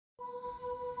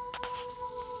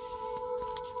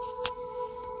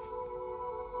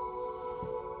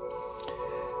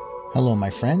Hello, my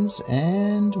friends,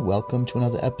 and welcome to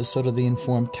another episode of The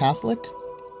Informed Catholic.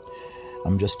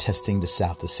 I'm just testing this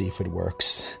out to see if it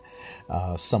works.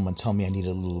 Someone told me I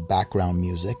needed a little background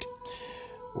music.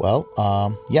 Well,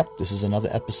 this is another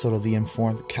episode of The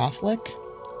Informed Catholic,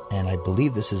 and I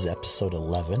believe this is episode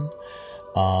 11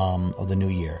 of the new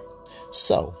year.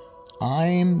 So,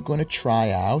 I'm going to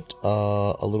try out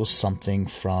a little something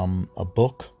from a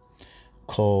book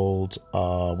called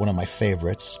one of my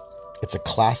favorites. It's a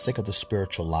classic of the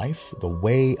spiritual life, The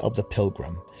Way of the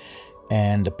Pilgrim,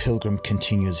 and the pilgrim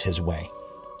continues his way.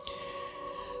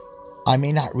 I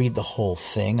may not read the whole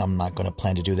thing. I'm not going to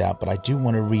plan to do that, but I do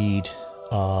want to read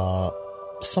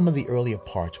some of the earlier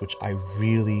parts, which I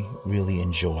really, really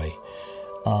enjoy.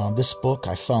 This book,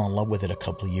 I fell in love with it a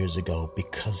couple of years ago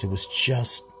because it was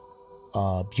just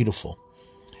beautiful.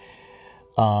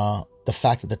 The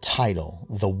fact that the title,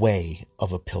 The Way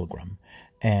of a Pilgrim,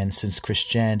 and since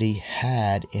Christianity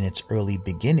had in its early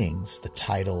beginnings the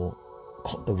title,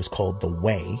 it was called The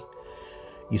Way.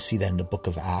 You see that in the book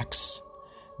of Acts,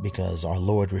 because our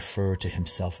Lord referred to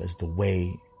himself as the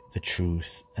way, the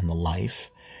truth, and the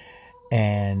life.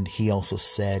 And he also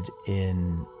said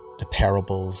in the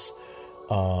parables,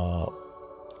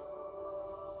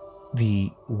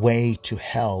 the way to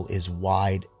hell is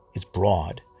wide, is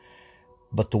broad,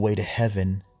 but the way to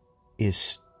heaven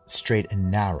is straight and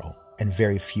narrow. And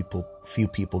very few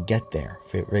people get there.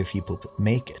 Very few people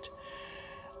make it.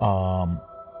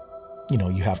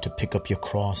 You have to pick up your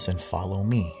cross and follow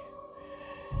me.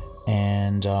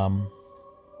 And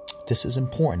this is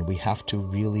important. We have to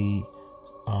really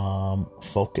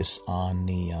focus on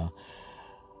the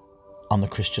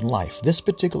Christian life. This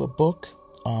particular book,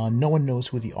 no one knows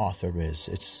who the author is.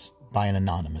 It's by an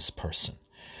anonymous person.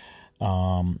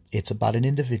 It's about an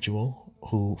individual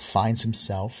who finds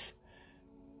himself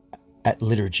at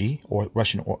liturgy, or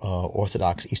Russian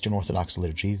Orthodox, Eastern Orthodox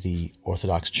liturgy, the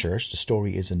Orthodox Church. The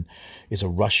story is a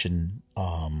Russian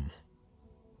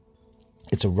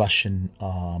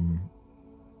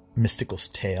mystical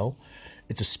tale.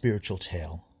 It's a spiritual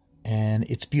tale, and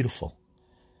it's beautiful.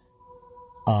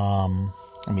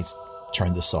 Let me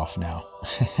turn this off now.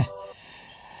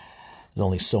 There's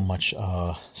only so much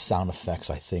sound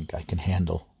effects I think I can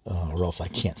handle, or else I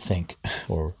can't think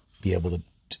or be able to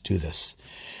do this.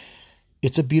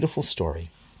 It's a beautiful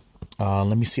story.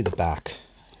 Let me see the back.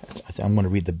 I'm going to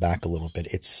read the back a little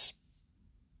bit. It's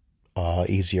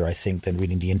easier, I think, than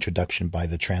reading the introduction by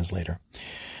the translator.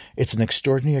 It's an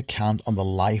extraordinary account on the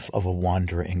life of a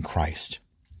wanderer in Christ,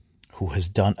 who has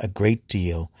done a great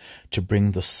deal to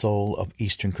bring the soul of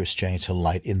Eastern Christianity to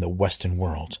light in the Western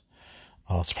world.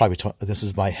 This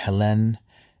is by Helen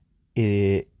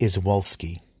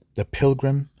Izwolski. The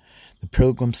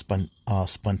Pilgrim's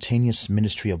spontaneous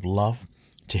ministry of love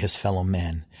to his fellow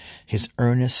man, his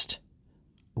earnest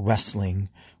wrestling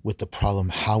with the problem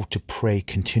how to pray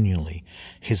continually,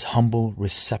 his humble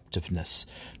receptiveness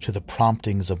to the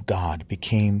promptings of God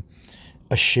became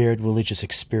a shared religious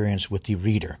experience with the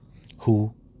reader,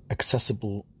 who,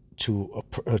 accessible to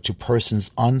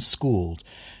persons unschooled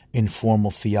in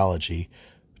formal theology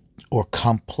or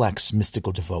complex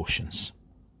mystical devotions.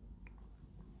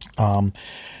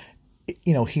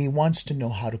 He wants to know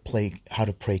how to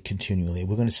pray continually.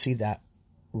 We're going to see that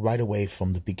right away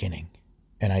from the beginning,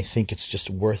 and I think it's just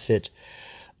worth it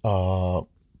to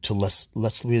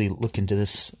let's really look into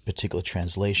this particular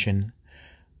translation.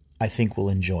 I think we'll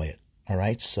enjoy it. All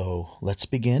right, so let's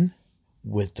begin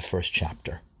with the first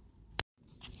chapter.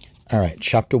 All right,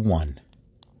 chapter 1.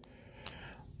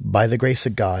 By the grace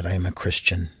of God, I am a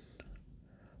Christian.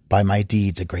 By my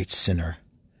deeds, a great sinner,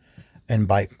 and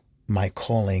by my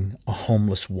calling, a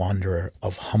homeless wanderer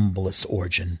of humblest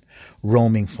origin,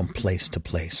 roaming from place to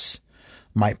place.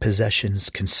 My possessions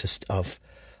consist of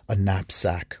a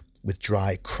knapsack with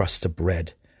dry crust of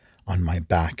bread on my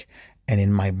back, and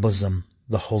in my bosom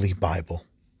the Holy Bible.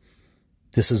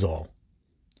 This is all.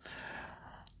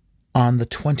 On the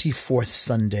 24th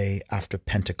Sunday after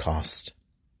Pentecost,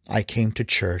 I came to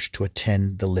church to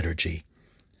attend the liturgy,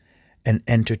 and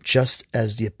entered just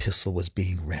as the epistle was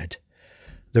being read.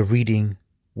 The reading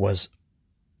was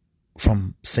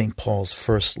from St. Paul's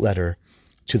first letter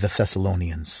to the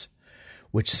Thessalonians,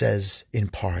 which says in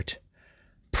part,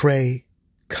 "Pray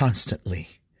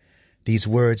constantly." These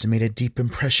words made a deep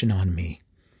impression on me,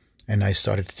 and I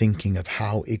started thinking of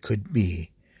how it could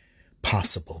be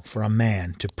possible for a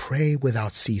man to pray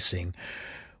without ceasing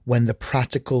when the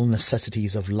practical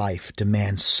necessities of life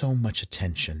demand so much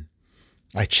attention.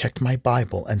 I checked my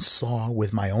Bible and saw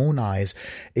with my own eyes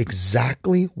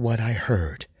exactly what I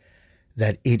heard,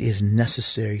 that it is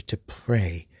necessary to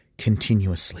pray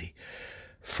continuously,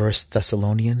 1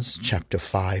 Thessalonians chapter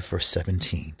 5, verse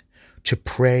 17. To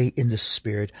pray in the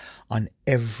Spirit on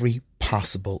every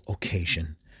possible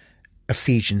occasion.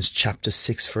 Ephesians chapter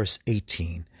 6, verse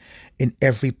 18. In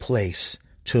every place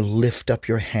to lift up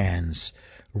your hands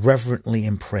reverently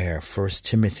in prayer. 1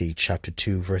 Timothy chapter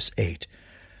 2, verse 8.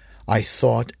 I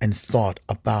thought and thought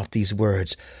about these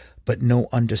words, but no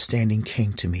understanding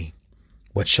came to me.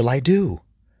 What shall I do?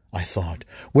 I thought.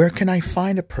 Where can I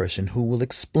find a person who will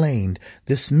explain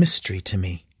this mystery to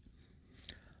me?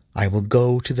 I will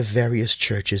go to the various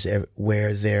churches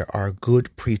where there are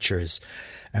good preachers,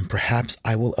 and perhaps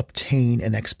I will obtain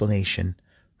an explanation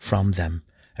from them.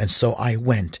 And so I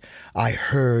went. I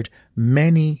heard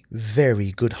many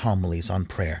very good homilies on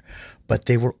prayer, but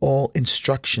they were all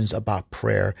instructions about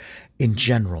prayer in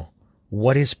general.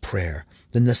 What is prayer?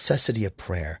 The necessity of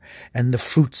prayer, and the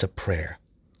fruits of prayer.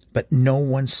 But no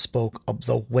one spoke of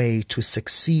the way to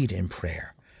succeed in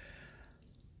prayer.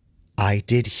 I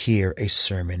did hear a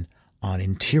sermon on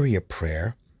interior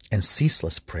prayer and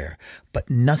ceaseless prayer, but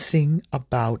nothing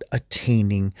about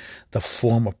attaining the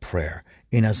form of prayer.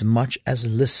 Inasmuch as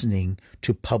listening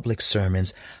to public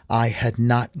sermons, it had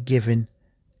not given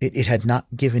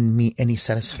me any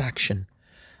satisfaction.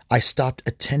 I stopped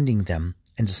attending them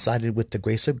and decided, with the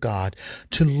grace of God,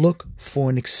 to look for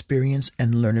an experienced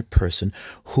and learned person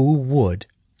who would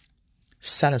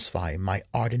satisfy my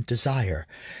ardent desire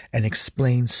and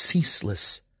explain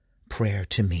ceaseless prayer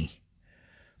to me.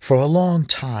 For a long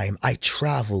time, I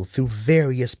traveled through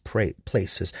various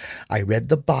places. I read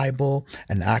the Bible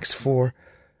and asked for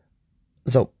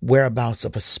the whereabouts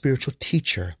of a spiritual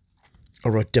teacher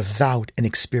or a devout and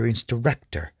experienced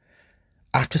director.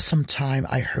 After some time,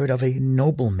 I heard of a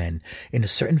nobleman in a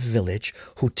certain village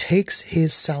who takes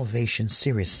his salvation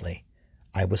seriously.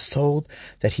 I was told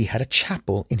that he had a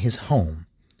chapel in his home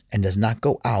and does not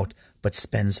go out but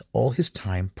spends all his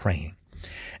time praying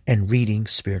and reading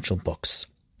spiritual books.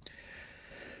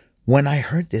 When I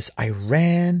heard this, I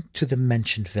ran to the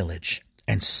mentioned village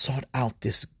and sought out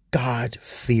this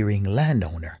God-fearing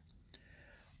landowner.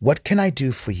 "What can I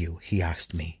do for you?" he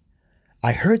asked me.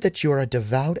 "I heard that you are a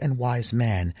devout and wise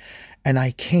man, and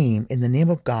I came in the name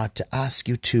of God to ask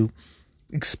you to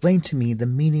explain to me the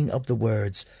meaning of the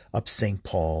words of St.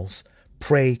 Paul's,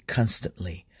 'Pray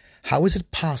constantly.' How is it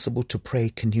possible to pray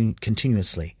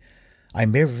continuously? I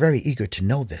am very eager to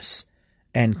know this,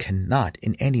 and cannot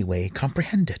in any way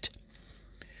comprehend it."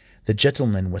 The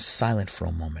gentleman was silent for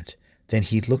a moment. Then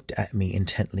he looked at me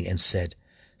intently and said,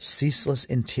 "Ceaseless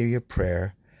interior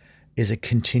prayer is a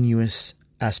continuous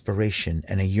aspiration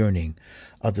and a yearning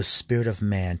of the spirit of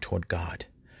man toward God.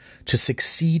 To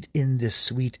succeed in this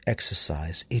sweet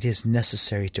exercise, it is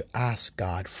necessary to ask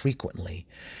God frequently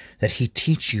that He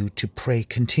teach you to pray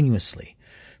continuously.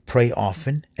 Pray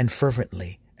often and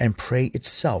fervently, and prayer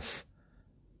itself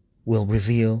will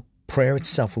reveal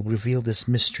this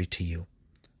mystery to you.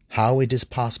 How it is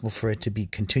possible for it to be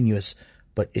continuous,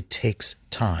 but it takes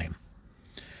time."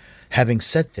 Having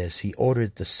said this, he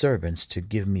ordered the servants to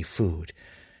give me food.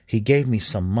 He gave me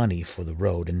some money for the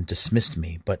road and dismissed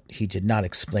me, but he did not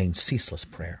explain ceaseless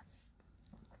prayer.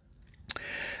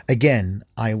 Again,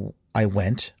 I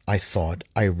went, I thought,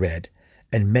 I read,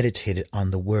 and meditated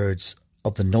on the words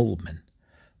of the nobleman,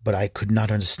 but I could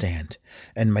not understand,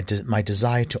 and my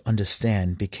desire to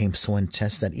understand became so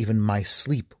intense that even my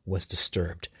sleep was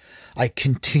disturbed. I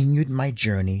continued my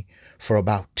journey for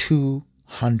about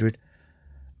 200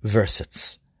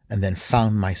 versets, and then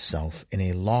found myself in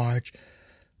a large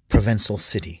provincial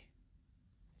city.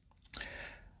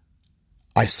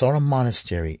 I saw a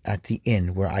monastery at the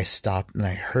inn where I stopped, and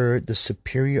I heard the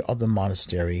superior of the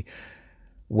monastery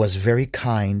was very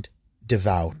kind,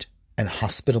 devout, and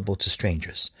hospitable to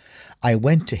strangers. I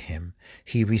went to him.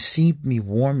 He received me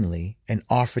warmly and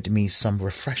offered me some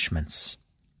refreshments.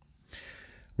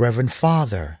 "Reverend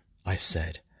Father," I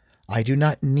said, "I do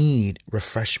not need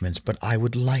refreshments, but I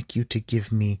would like you to give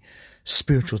me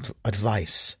spiritual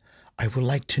advice. I would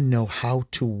like to know how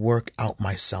to work out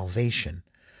my salvation."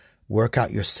 "Work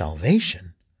out your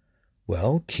salvation?"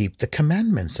 "Well, keep the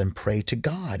commandments and pray to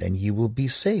God, and you will be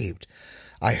saved.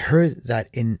 I heard that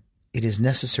it is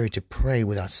necessary to pray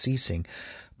without ceasing,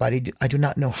 but I do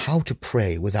not know how to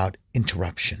pray without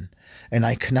interruption, and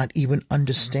I cannot even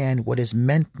understand what is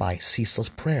meant by ceaseless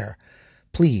prayer.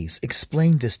 Please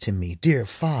explain this to me, dear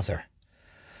Father."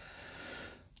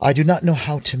 "I do not know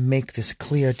how to make this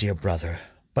clear, dear brother,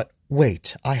 but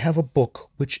wait, I have a book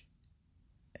which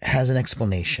has an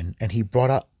explanation," and he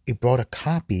brought a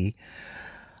copy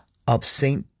of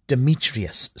St.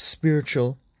 Demetrius'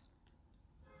 spiritual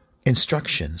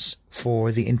instructions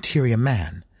for the interior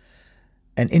man.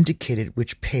 and indicated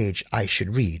which page I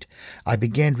should read. I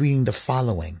began reading the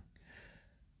following.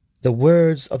 The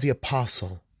words of the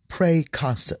apostle, "Pray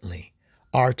constantly,"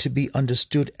 are to be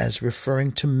understood as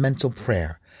referring to mental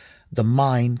prayer. The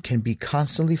mind can be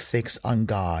constantly fixed on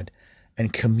God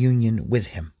and communion with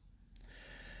Him.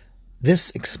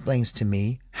 This explains to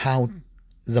me how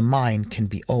the mind can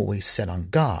be always set on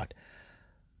God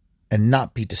and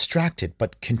not be distracted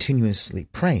but continuously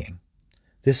praying.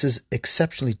 This is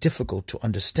exceptionally difficult to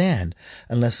understand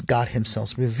unless God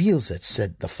Himself reveals it,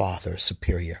 said the Father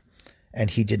Superior, and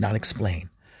he did not explain.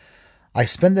 I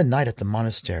spent the night at the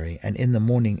monastery and in the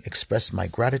morning expressed my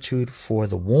gratitude for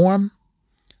the warm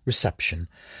reception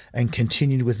and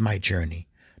continued with my journey,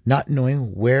 not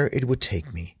knowing where it would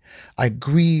take me. I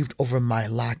grieved over my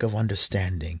lack of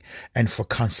understanding and for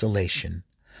consolation.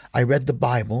 I read the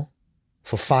Bible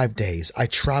for 5 days. I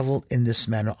traveled in this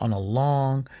manner on a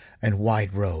long and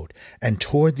wide road, and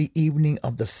toward the evening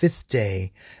of the 5th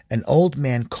day, an old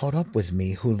man caught up with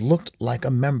me who looked like a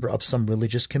member of some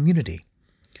religious community.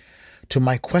 To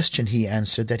my question, he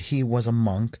answered that he was a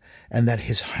monk and that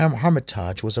his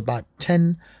hermitage was about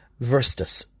 10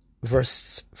 versts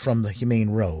from the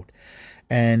main road,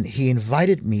 and he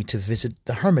invited me to visit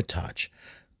the hermitage.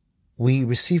 We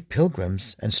receive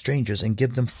pilgrims and strangers and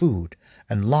give them food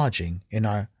and lodging in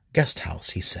our guest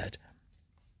house, he said.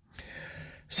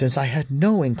 Since I had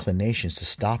no inclinations to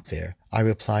stop there, I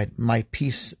replied, my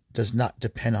peace does not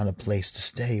depend on a place to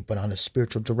stay, but on a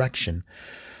spiritual direction.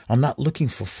 I'm not looking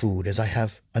for food, as I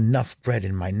have enough bread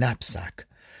in my knapsack.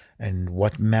 And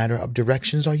what matter of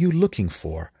directions are you looking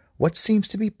for? What seems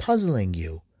to be puzzling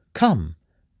you? Come,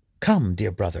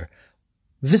 dear brother,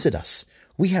 visit us.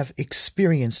 We have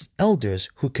experienced elders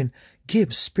who can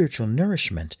give spiritual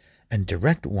nourishment and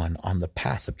direct one on the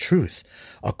path of truth,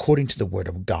 according to the word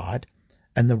of God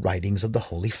and the writings of the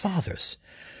Holy Fathers.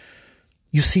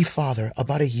 You see, Father,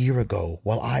 about a year ago,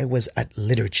 while I was at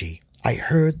liturgy, I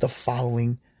heard the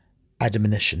following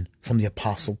admonition from the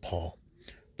Apostle Paul.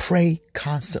 Pray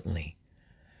constantly.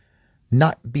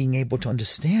 Not being able to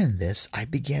understand this, I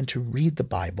began to read the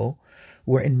Bible,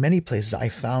 where in many places I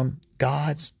found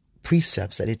God's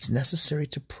precepts that it's necessary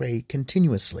to pray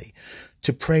continuously,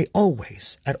 to pray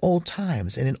always, at all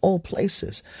times, and in all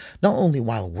places, not only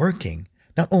while working,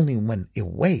 not only when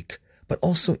awake, but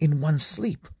also in one's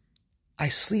sleep. I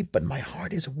sleep, but my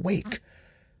heart is awake.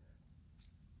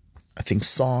 I think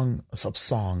Songs of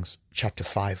Songs, chapter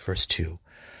 5, verse 2.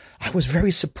 I was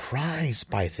very surprised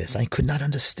by this. I could not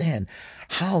understand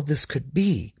how this could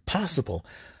be possible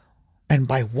and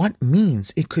by what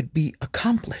means it could be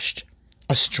accomplished.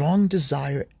 A strong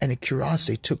desire and a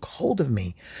curiosity took hold of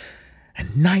me,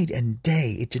 and night and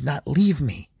day it did not leave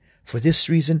me. For this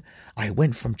reason, I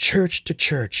went from church to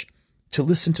church to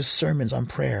listen to sermons on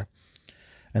prayer.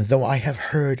 And though I have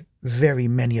heard very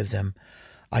many of them,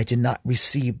 I did not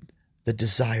receive the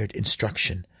desired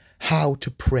instruction, how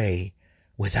to pray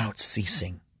without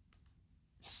ceasing.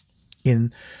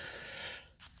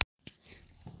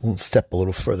 We'll step a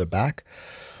little further back.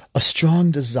 A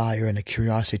strong desire and a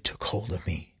curiosity took hold of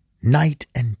me. Night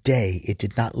and day it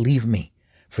did not leave me.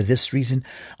 For this reason,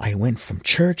 I went from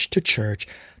church to church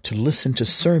to listen to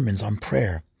sermons on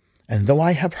prayer. And though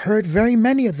I have heard very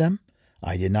many of them,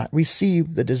 I did not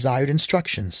receive the desired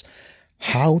instructions,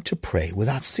 how to pray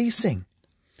without ceasing.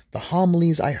 The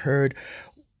homilies I heard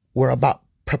were about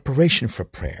preparation for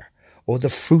prayer, or the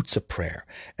fruits of prayer,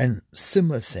 and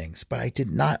similar things, but I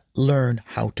did not learn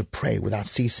how to pray without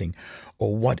ceasing,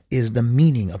 or what is the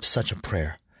meaning of such a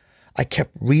prayer. I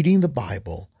kept reading the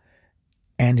Bible,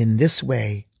 and in this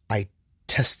way I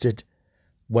tested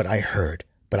what I heard,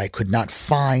 but I could not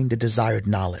find the desired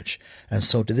knowledge, and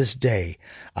so to this day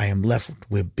I am left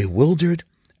bewildered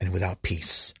and without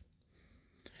peace.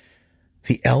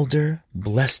 The elder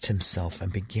blessed himself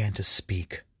and began to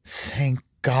speak. Thank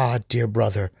God, dear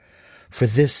brother, for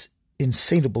this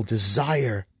insatiable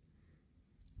desire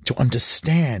to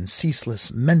understand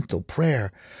ceaseless mental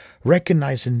prayer,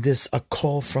 recognizing this a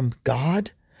call from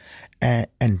God,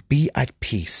 and be at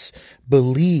peace.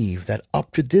 Believe that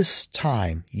up to this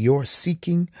time your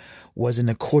seeking was in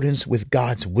accordance with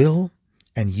God's will,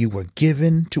 and you were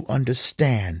given to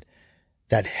understand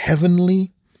that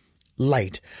heavenly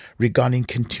light regarding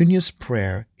continuous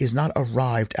prayer is not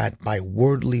arrived at by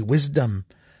worldly wisdom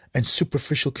and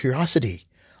superficial curiosity.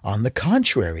 On the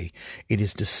contrary, it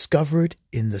is discovered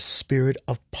in the spirit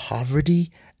of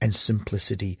poverty and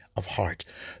simplicity of heart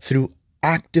through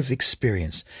active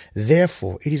experience.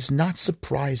 Therefore, it is not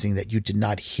surprising that you did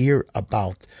not hear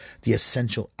about the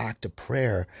essential act of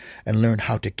prayer and learn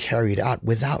how to carry it out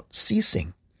without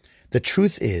ceasing. The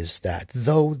truth is that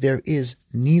though there is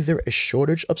neither a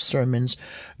shortage of sermons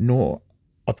nor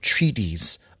of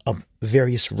treatises of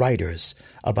various writers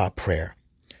about prayer,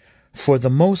 for the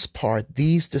most part,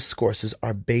 these discourses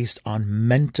are based on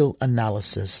mental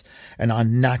analysis and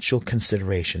on natural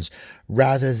considerations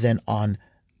rather than on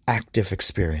active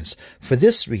experience. For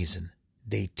this reason,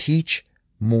 they teach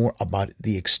more about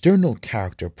the external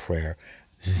character of prayer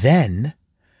than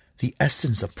the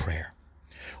essence of prayer.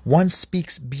 One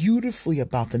speaks beautifully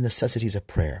about the necessities of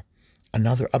prayer,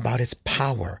 another about its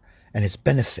power and its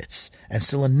benefits, and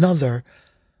still another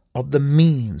of the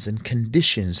means and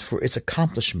conditions for its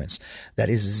accomplishments, that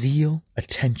is zeal,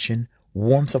 attention,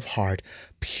 warmth of heart,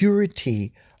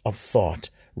 purity of thought,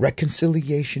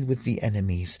 reconciliation with the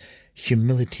enemies,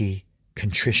 humility,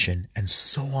 contrition, and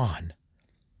so on.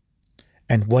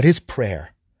 And what is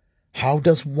prayer? How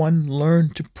does one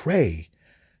learn to pray?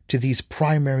 To these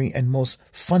primary and most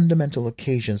fundamental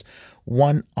occasions,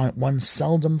 one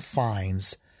seldom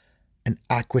finds an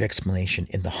accurate explanation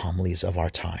in the homilies of our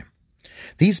time.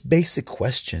 These basic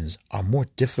questions are more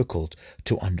difficult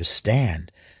to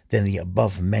understand than the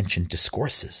above-mentioned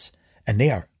discourses, and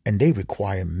they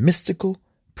require mystical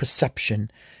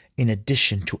perception in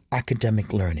addition to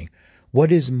academic learning.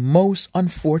 What is most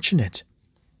unfortunate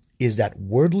is that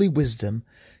worldly wisdom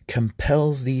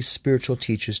compels these spiritual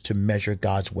teachers to measure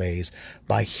God's ways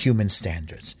by human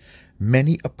standards.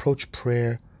 Many approach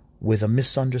prayer with a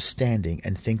misunderstanding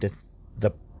and think that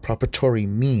the preparatory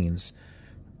means,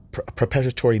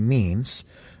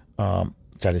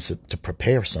 that is to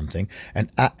prepare something,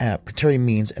 and preparatory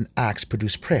means and acts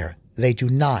produce prayer. They do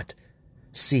not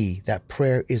see that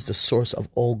prayer is the source of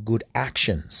all good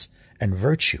actions and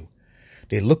virtue.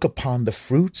 They look upon the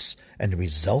fruits and the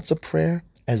results of prayer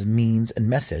as means and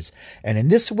methods, and in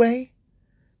this way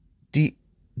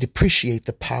depreciate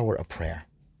the power of prayer.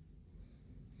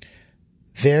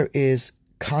 This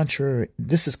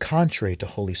is contrary to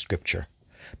Holy Scripture,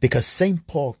 because St.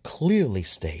 Paul clearly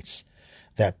states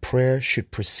that prayer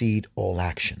should precede all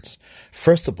actions.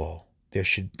 First of all, there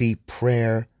should be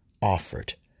prayer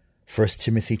offered. 1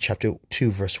 Timothy chapter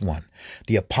 2, verse 1.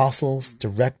 The apostles'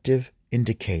 directive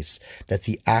indicates that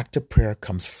the act of prayer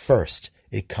comes first.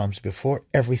 It comes before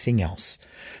everything else.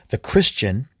 The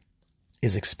Christian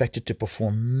is expected to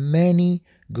perform many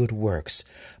good works,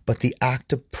 but the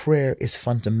act of prayer is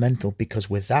fundamental, because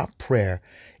without prayer,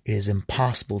 it is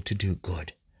impossible to do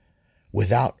good.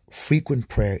 Without frequent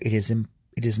prayer, it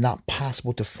is not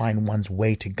possible to find one's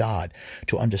way to God,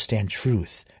 to understand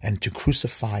truth, and to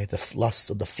crucify the lusts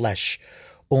of the flesh.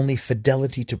 Only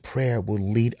fidelity to prayer will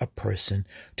lead a person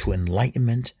to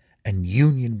enlightenment and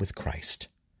union with Christ.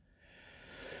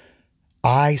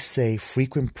 I say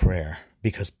frequent prayer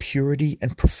because purity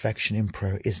and perfection in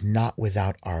prayer is not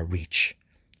without our reach.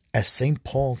 As St.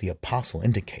 Paul the Apostle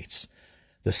indicates,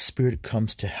 the Spirit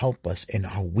comes to help us in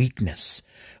our weakness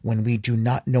when we do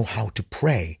not know how to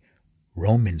pray.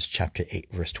 Romans chapter 8,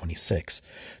 verse 26.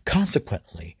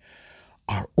 Consequently,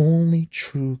 our only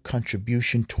true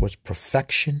contribution towards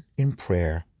perfection in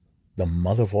prayer, the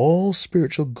mother of all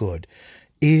spiritual good,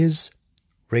 is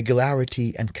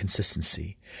regularity and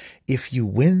consistency. If you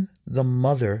win the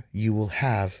mother, you will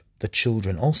have the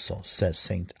children also, says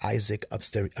St. Isaac of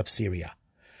Syria.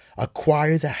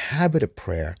 Acquire the habit of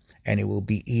prayer, and it will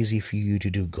be easy for you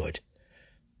to do good.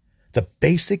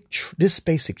 This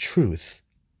basic truth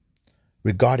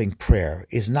regarding prayer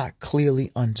is not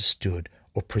clearly understood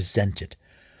or presented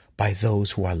by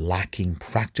those who are lacking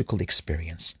practical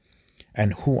experience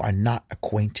and who are not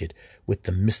acquainted with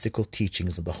the mystical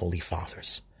teachings of the Holy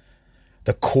Fathers.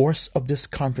 The course of this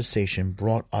conversation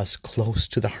brought us close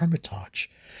to the hermitage.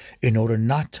 In order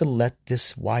not to let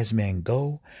this wise man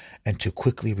go and to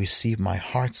quickly receive my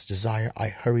heart's desire, I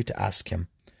hurried to ask him,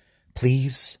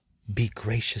 "Please be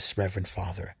gracious, Reverend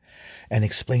Father, and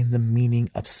explain the meaning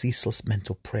of ceaseless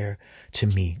mental prayer to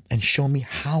me and show me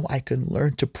how I can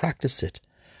learn to practice it.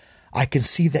 I can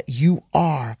see that you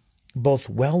are both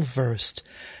well-versed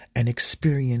and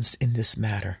experienced in this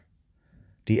matter."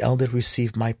 The elder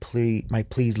received my plea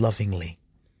lovingly,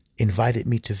 invited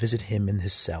me to visit him in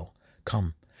his cell.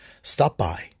 "Come, stop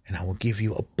by, and I will give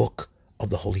you a book of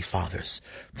the Holy Fathers,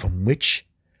 from which,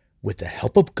 with the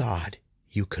help of God,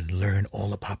 you can learn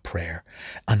all about prayer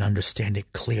and understand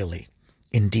it clearly,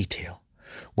 in detail."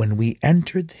 When we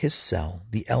entered his cell,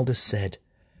 the elder said,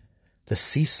 "The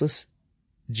ceaseless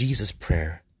Jesus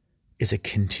prayer is a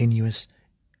continuous,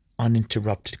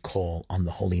 uninterrupted call on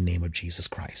the holy name of Jesus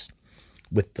Christ,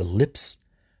 with the lips,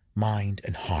 mind,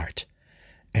 and heart,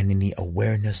 and in the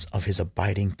awareness of his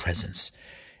abiding presence.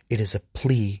 It is a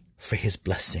plea for his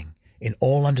blessing in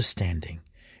all understanding,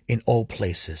 in all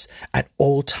places, at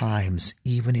all times,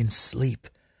 even in sleep.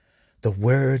 The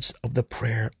words of the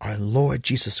prayer are, Lord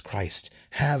Jesus Christ,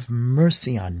 have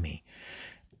mercy on me.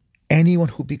 Anyone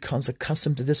who becomes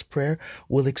accustomed to this prayer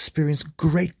will experience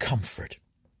great comfort,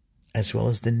 as well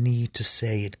as the need to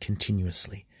say it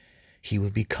continuously. He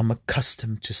will become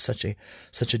accustomed to such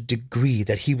a degree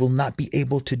that he will not be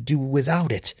able to do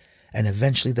without it, and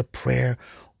eventually the prayer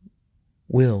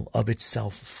will of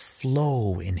itself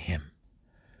flow in him.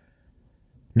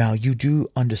 Now, you do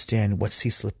understand what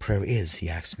ceaseless prayer is, he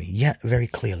asked me. Yeah, very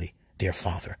clearly, dear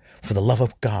Father. For the love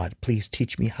of God, please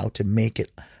teach me how to make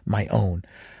it my own,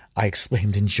 I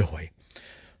exclaimed in joy.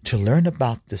 To learn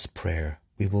about this prayer,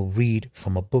 we will read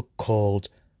from a book called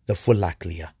the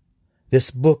Phylaklia.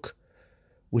 This book,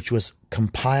 which was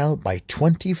compiled by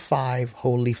 25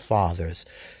 holy fathers,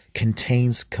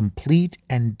 contains complete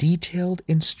and detailed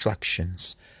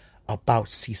instructions about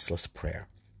ceaseless prayer.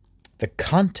 The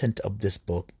content of this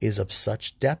book is of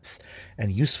such depth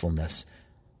and usefulness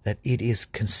that it is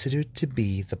considered to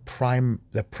be the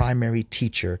primary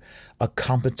teacher of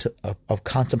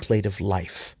contemplative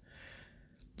life,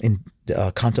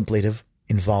 contemplative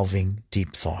involving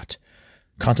deep thought.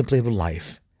 Contemplative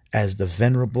life, as the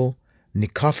Venerable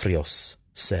Nicophorios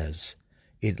says,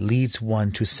 it leads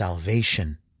one to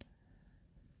salvation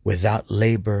without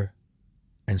labor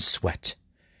and sweat.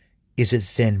 Is it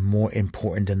then more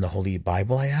important than the Holy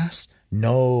Bible, I asked?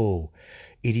 No,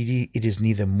 it is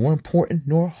neither more important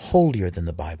nor holier than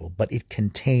the Bible, but it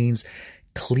contains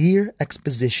clear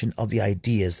exposition of the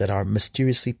ideas that are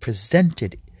mysteriously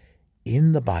presented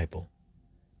in the Bible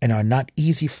and are not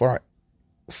easy for our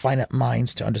finite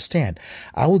minds to understand.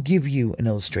 I will give you an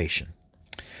illustration.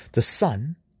 The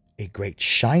sun, a great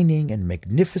shining and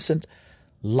magnificent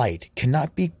light,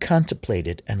 cannot be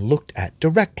contemplated and looked at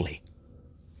directly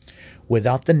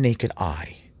without the naked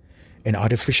eye. An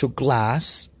artificial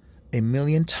glass, a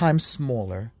million times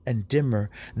smaller and dimmer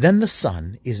than the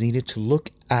sun, is needed to look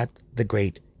at the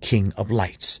great King of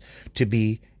Lights, to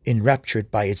be enraptured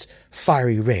by its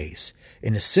fiery rays.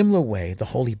 In a similar way, the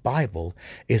Holy Bible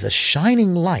is a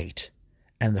shining light,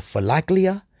 and the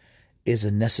Phylaklia is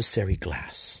a necessary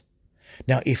glass.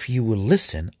 Now, if you will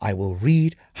listen, I will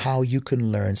read how you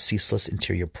can learn ceaseless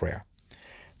interior prayer.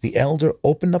 The elder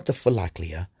opened up the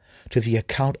Phylaklia to the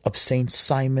account of Saint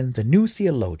Simon, the new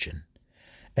theologian,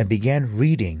 and began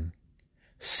reading.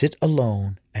 Sit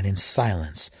alone and in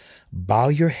silence. Bow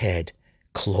your head,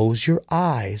 close your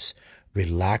eyes,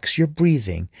 relax your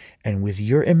breathing, and with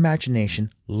your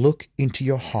imagination look into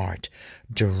your heart.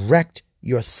 Direct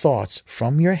your thoughts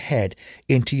from your head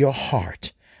into your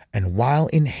heart, and while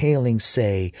inhaling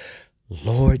say,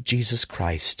 Lord Jesus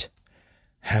Christ,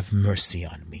 have mercy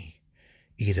on me.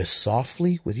 Either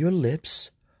softly with your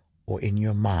lips or in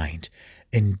your mind.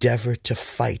 Endeavor to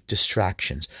fight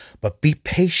distractions, but be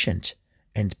patient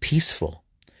and peaceful,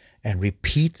 and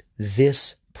repeat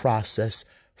this process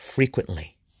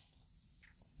frequently.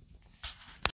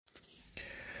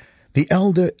 The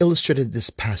elder illustrated this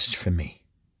passage for me,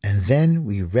 and then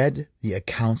we read the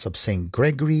accounts of St.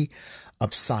 Gregory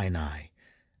of Sinai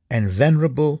and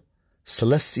Venerable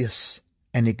Celestius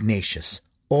and Ignatius.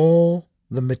 All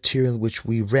the material which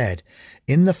we read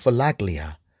in the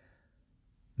Phylaklia,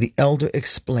 the elder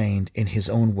explained in his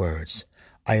own words.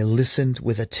 I listened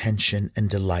with attention and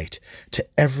delight to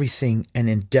everything and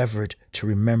endeavored to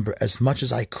remember as much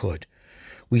as I could.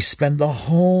 We spent the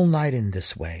whole night in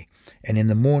this way, and in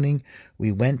the morning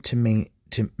we went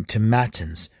to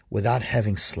matins without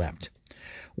having slept.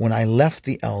 When I left,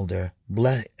 the elder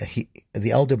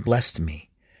blessed me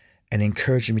and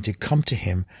encouraged me to come to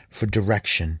him for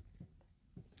direction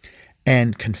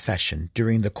and confession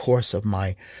during the course of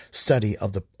my study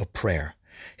of prayer.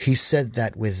 He said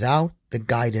that without the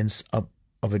guidance of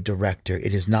a director,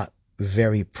 it is not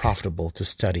very profitable to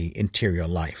study interior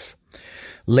life.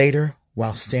 Later,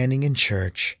 while standing in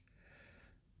church,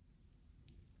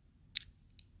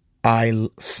 I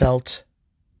felt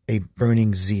a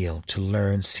burning zeal to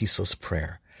learn ceaseless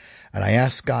prayer, and I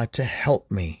asked God to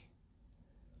help me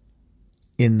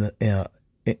in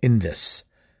this.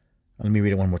 Let me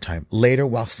read it one more time. Later,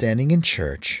 while standing in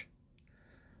church,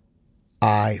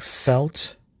 I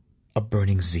felt a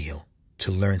burning zeal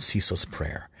to learn ceaseless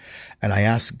prayer, and I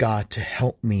asked God to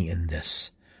help me in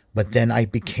this. But then I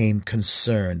became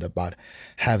concerned about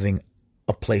having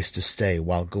a place to stay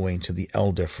while going to the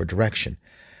elder for direction.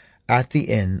 At the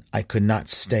inn, I could not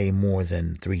stay more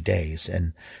than 3 days,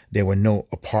 and there were no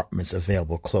apartments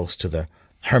available close to the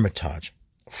hermitage.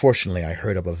 Fortunately, I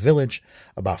heard of a village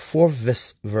about 4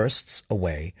 versts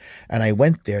away, and I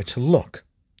went there to look.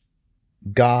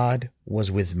 God was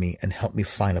with me and helped me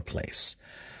find a place.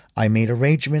 I made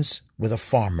arrangements with a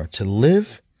farmer to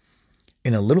live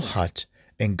in a little hut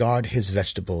and guard his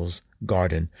vegetables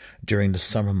garden during the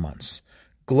summer months.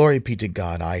 Glory be to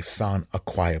God, I found a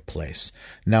quiet place.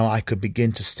 Now I could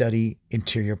begin to study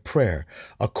interior prayer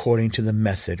according to the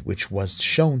method which was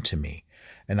shown to me,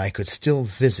 and I could still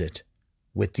visit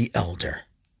with the elder.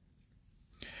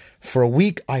 For a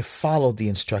week I followed the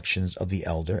instructions of the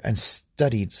elder and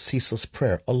studied ceaseless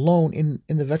prayer alone in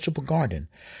the vegetable garden.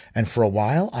 And for a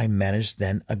while I managed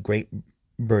then a great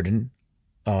burden.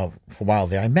 For a while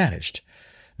there I managed.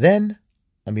 Then,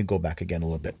 let me go back again a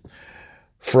little bit.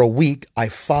 For a week I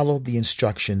followed the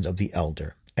instructions of the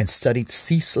elder and studied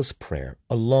ceaseless prayer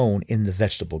alone in the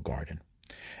vegetable garden.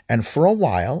 And for a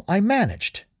while I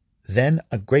managed. Then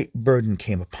a great burden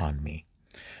came upon me.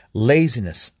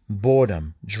 Laziness,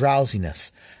 boredom,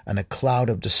 drowsiness, and a cloud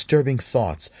of disturbing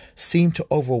thoughts seemed to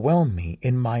overwhelm me.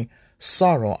 In my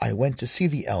sorrow, I went to see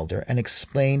the elder and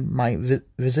explained my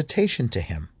visitation to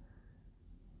him.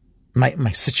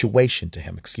 My situation to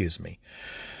him, excuse me.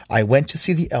 I went to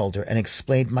see the elder and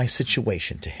explained my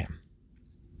situation to him.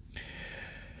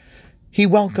 He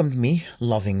welcomed me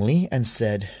lovingly and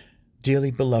said,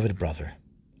 "Dearly beloved brother,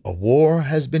 a war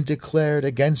has been declared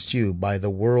against you by the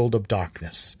world of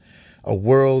darkness, a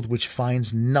world which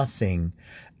finds nothing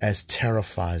as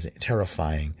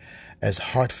terrifying as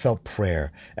heartfelt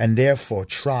prayer, and therefore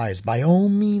tries by all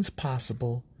means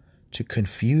possible to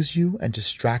confuse you and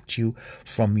distract you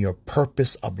from your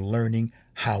purpose of learning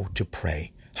how to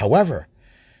pray. However,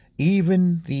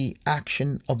 even the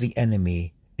action of the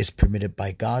enemy is permitted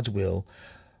by God's will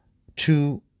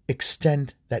to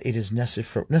extent that it is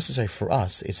necessary for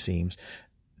us, it seems,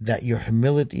 that your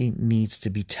humility needs to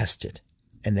be tested,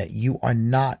 and that you are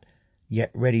not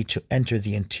yet ready to enter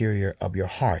the interior of your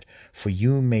heart, for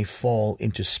you may fall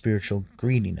into spiritual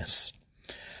greediness.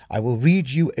 I will read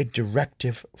you a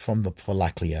directive from the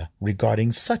Phylaclia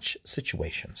regarding such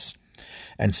situations."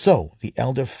 And so the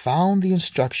elder found the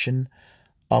instruction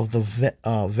of the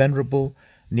venerable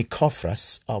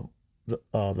Nicophorus of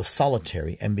the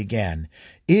solitary and began,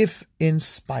 "If in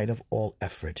spite of all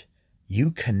effort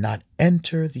you cannot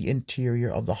enter the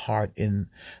interior of the heart in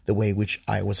the way which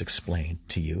I was explained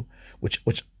to you, which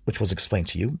was explained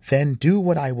to you, then do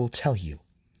what I will tell you.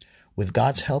 With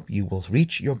God's help you will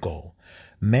reach your goal.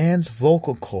 Man's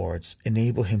vocal cords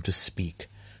enable him to speak,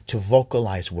 to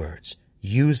vocalize words.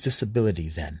 Use this ability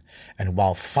then, and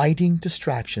while fighting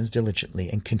distractions diligently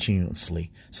and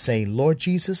continuously, say, 'Lord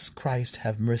Jesus Christ,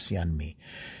 have mercy on me.'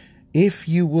 If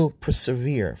you will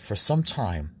persevere for some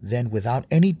time, then without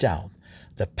any doubt,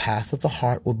 the path of the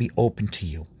heart will be open to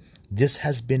you. This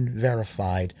has been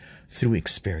verified through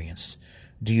experience.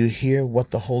 Do you hear what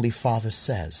the Holy Father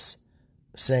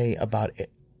say about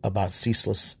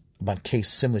case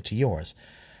similar to yours?"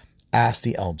 Asked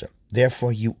the elder.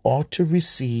 "Therefore you ought to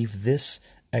receive this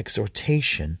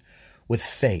exhortation with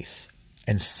faith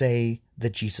and say the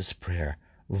Jesus prayer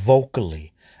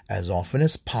vocally as often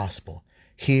as possible.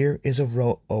 Here is a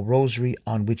rosary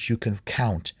on which you can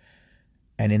count,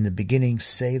 and in the beginning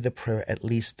say the prayer at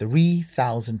least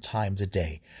 3,000 times a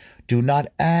day. Do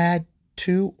not add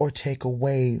to or take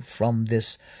away from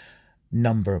this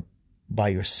number by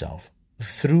yourself.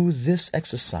 Through this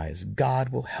exercise, God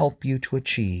will help you to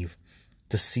achieve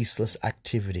the ceaseless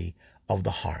activity of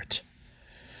the heart."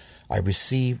 I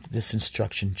received this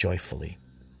instruction joyfully,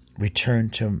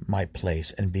 returned to my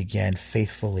place, and began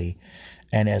faithfully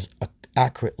and as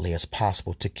accurately as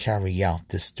possible to carry out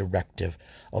this directive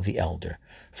of the elder.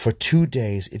 For 2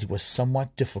 days it was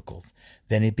somewhat difficult.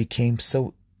 Then it became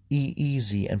so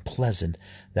easy and pleasant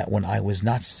that when I was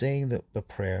not saying the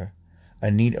prayer,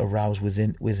 a need aroused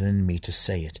within me to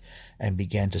say it, and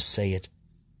began to say it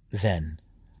then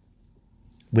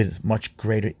with much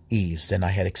greater ease than I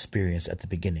had experienced at the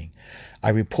beginning. I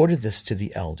reported this to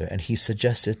the elder, and he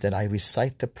suggested that I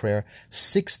recite the prayer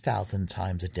 6,000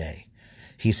 times a day.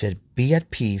 He said, "Be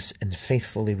at peace and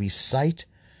faithfully recite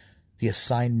the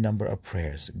assigned number of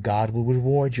prayers. God will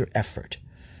reward your effort."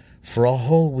 For a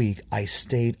whole week I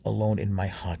stayed alone in my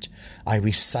hut. I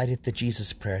recited the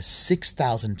Jesus prayer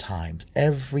 6,000 times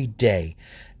every day,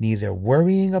 neither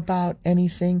worrying about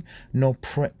anything nor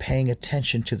paying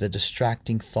attention to the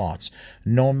distracting thoughts,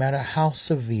 no matter how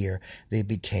severe they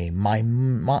became. My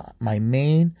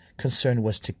main concern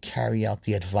was to carry out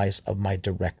the advice of my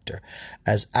director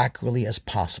as accurately as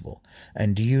possible.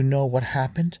 And do you know what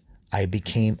happened? I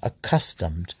became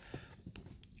accustomed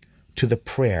to the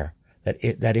prayer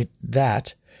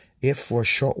that if for a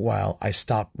short while I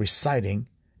stopped reciting,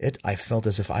 it, I felt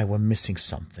as if I were missing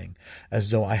something, as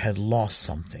though I had lost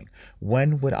something.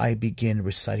 When would I begin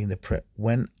reciting the prayer?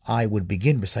 When I would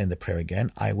begin reciting the prayer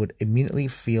again, I would immediately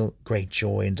feel great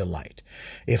joy and delight.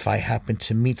 If I happened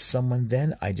to meet someone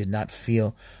then, I did not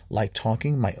feel like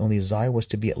talking. My only desire was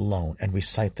to be alone and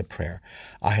recite the prayer.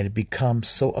 I had become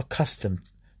so accustomed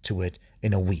to it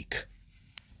in a week.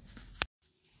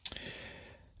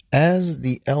 As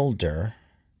the elder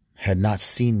had not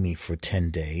seen me for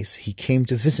 10 days, he came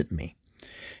to visit me.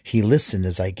 He listened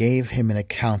as I gave him an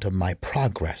account of my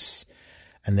progress,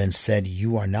 and then said,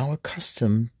 "You are now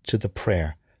accustomed to the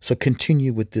prayer, so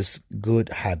continue with this good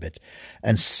habit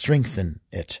and strengthen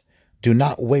it. Do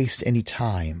not waste any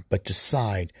time, but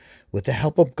decide, with the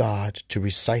help of God, to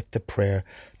recite the prayer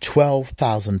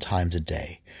 12,000 times a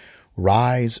day.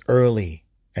 Rise early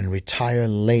and retire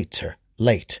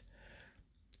late.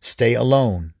 Stay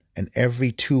alone, and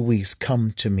every 2 weeks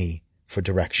come to me for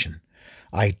direction."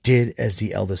 I did as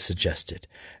the elder suggested,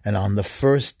 and on the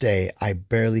first day I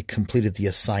barely completed the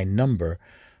assigned number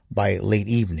by late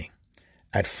evening.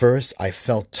 At first I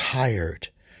felt tired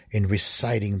in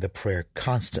reciting the prayer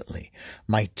constantly.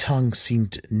 My tongue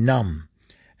seemed numb,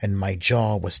 and my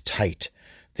jaw was tight.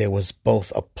 There was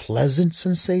both a pleasant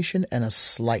sensation and a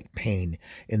slight pain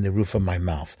in the roof of my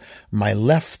mouth. My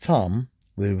left thumb,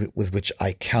 with which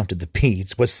I counted the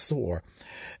beads, was sore,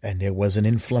 and there was an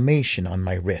inflammation on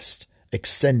my wrist,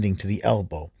 extending to the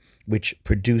elbow, which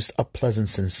produced a pleasant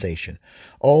sensation.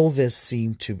 All this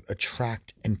seemed to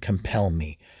attract and compel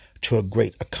me to a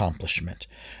great accomplishment,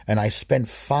 and I spent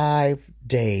 5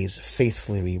 days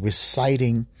faithfully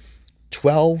reciting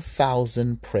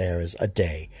 12,000 prayers a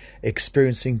day,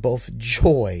 experiencing both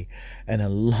joy and a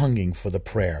longing for the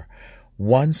prayer.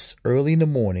 Once, early in the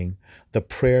morning, the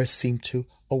prayer seemed to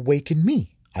awaken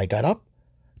me. I got up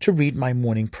to read my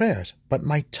morning prayers, but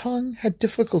my tongue had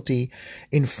difficulty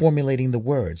in formulating the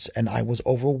words, and I was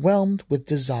overwhelmed with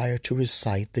desire to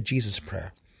recite the Jesus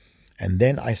prayer. And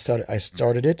then I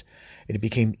started it. It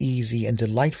became easy and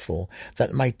delightful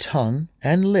that my tongue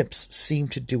and lips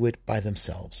seemed to do it by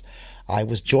themselves. I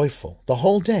was joyful the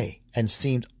whole day and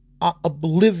seemed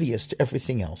oblivious to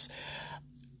everything else.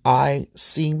 I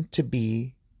seemed to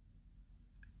be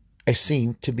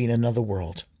in another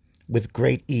world. With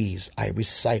great ease, I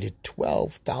recited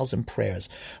 12,000 prayers.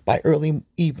 By early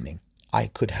evening, I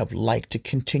could have liked to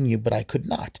continue, but I could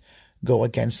not go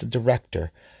against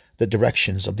the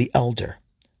directions of the elder.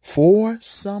 For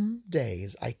some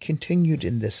days, I continued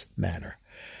in this manner,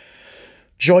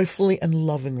 joyfully and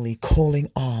lovingly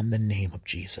calling on the name of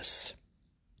Jesus.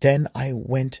 Then I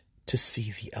went to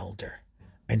see the elder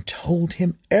and told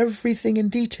him everything in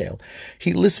detail.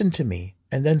 He listened to me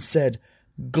and then said,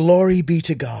 "Glory be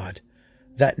to God,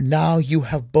 that now you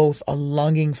have both a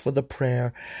longing for the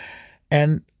prayer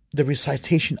and the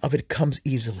recitation of it comes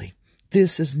easily.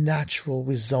 This is natural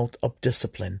result of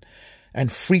discipline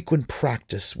and frequent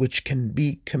practice, which can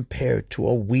be compared to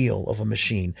a wheel of a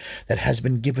machine that has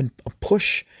been given a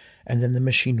push, and then the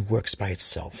machine works by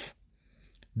itself.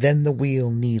 Then the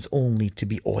wheel needs only to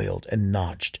be oiled and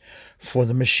nudged for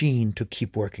the machine to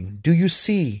keep working. Do you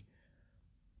see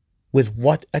with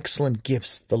what excellent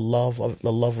gifts the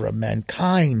lover of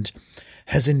mankind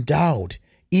has endowed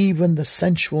even the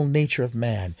sensual nature of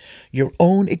man? Your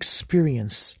own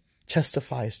experience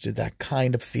testifies to that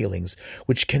kind of feelings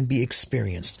which can be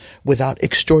experienced without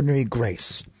extraordinary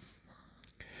grace.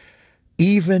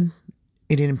 Even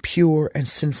in impure and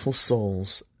sinful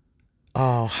souls,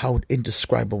 how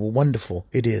indescribable, wonderful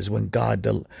it is when God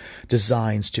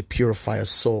designs to purify a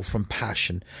soul from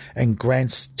passion and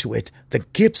grants to it the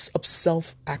gifts of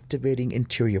self-activating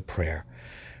interior prayer.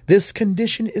 This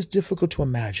condition is difficult to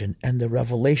imagine, and the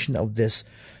revelation of this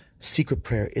secret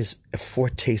prayer is a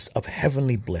foretaste of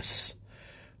heavenly bliss.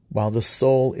 While the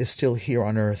soul is still here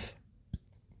on earth,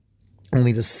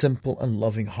 only the simple and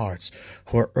loving hearts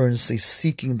who are earnestly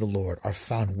seeking the Lord are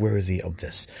found worthy of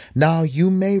this. Now you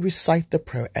may recite the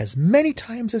prayer as many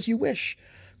times as you wish.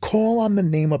 Call on the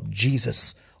name of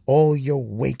Jesus all your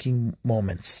waking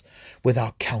moments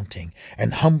without counting,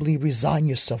 and humbly resign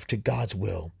yourself to God's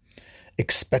will,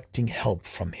 expecting help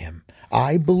from Him.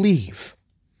 I believe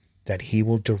that He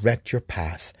will direct your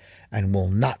path and will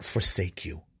not forsake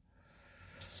you.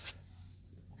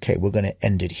 Okay, we're going to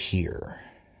end it here.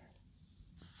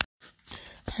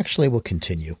 Actually, we'll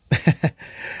continue.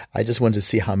 I just wanted to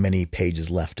see how many pages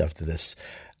left after this.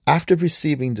 After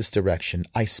receiving this direction,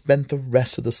 I spent the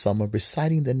rest of the summer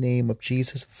reciting the name of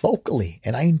Jesus vocally,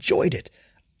 and I enjoyed it.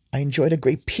 I enjoyed a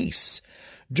great peace.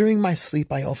 During my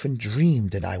sleep, I often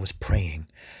dreamed that I was praying,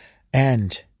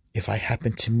 and if I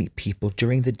happened to meet people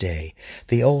during the day,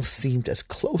 they all seemed as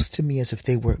close to me as if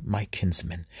they were my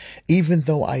kinsmen. Even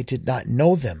though I did not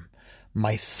know them,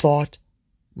 my thoughts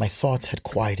had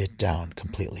quieted down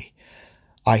completely.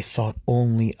 I thought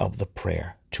only of the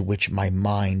prayer to which my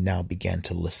mind now began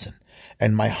to listen,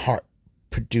 and my heart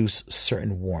produced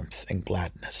certain warmth and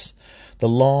gladness. The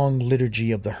long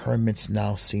liturgy of the hermits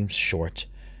now seemed short,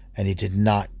 and it did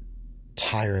not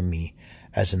tire me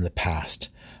as in the past.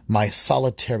 My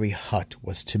solitary hut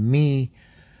was to me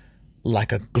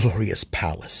like a glorious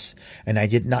palace, and I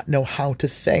did not know how to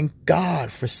thank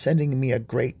God for sending me a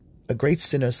great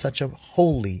sinner, such a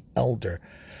holy elder,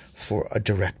 for a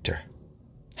director.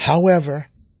 However,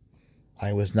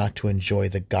 I was not to enjoy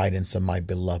the guidance of my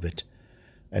beloved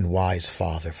and wise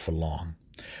father for long,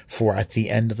 for at the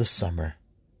end of the summer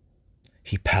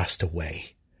he passed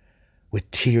away. With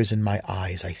tears in my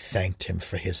eyes, I thanked him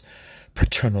for his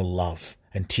paternal love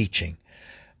and teaching,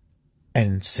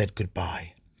 and said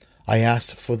goodbye. I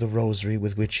asked for the rosary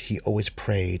with which he always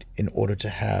prayed in order to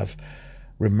have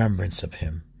remembrance of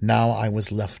him. Now I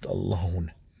was left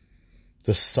alone.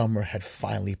 The summer had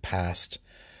finally passed,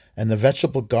 and the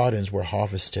vegetable gardens were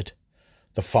harvested.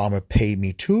 The farmer paid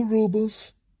me 2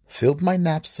 rubles, filled my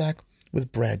knapsack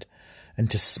with bread, and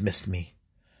dismissed me.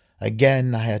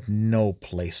 Again, I had no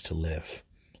place to live,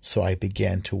 so I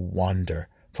began to wander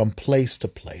from place to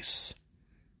place.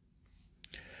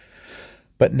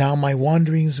 But now my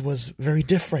wanderings was very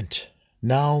different.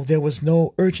 Now there was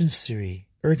no urgency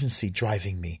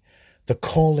driving me. The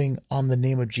calling on the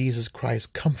name of Jesus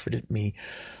Christ comforted me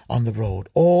on the road.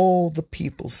 All the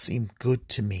people seemed good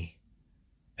to me,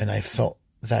 and I felt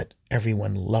that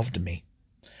everyone loved me.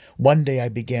 One day I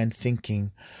began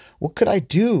thinking, what could I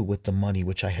do with the money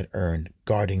which I had earned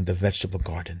guarding the vegetable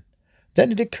garden?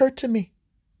 Then it occurred to me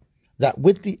that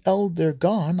with the elder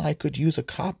gone, I could use a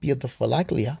copy of the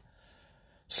Philaglia,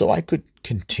 so I could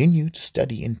continue to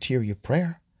study interior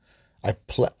prayer. I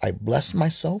blessed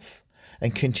myself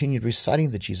and continued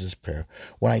reciting the Jesus prayer.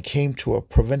 When I came to a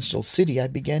provincial city, I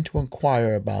began to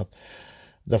inquire about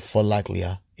the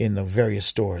Philaglia in the various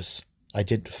stores. I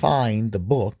did find the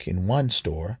book in one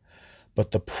store,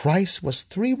 but the price was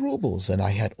 3 rubles, and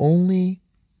I had only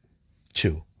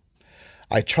 2.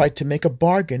 I tried to make a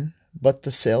bargain, but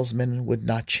the salesman would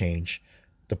not change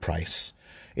the price.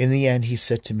 In the end, he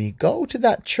said to me, "Go to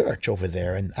that church over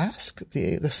there and ask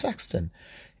the sexton.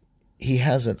 He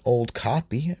has an old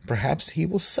copy. Perhaps he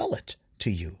will sell it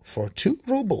to you for 2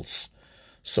 rubles.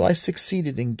 So I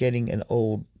succeeded in getting an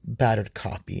old battered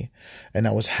copy, and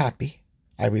I was happy.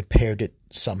 I repaired it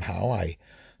somehow. I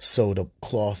sewed a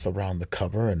cloth around the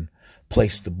cover and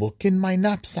placed the book in my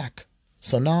knapsack.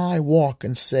 So now I walk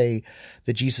and say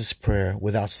the Jesus prayer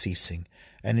without ceasing,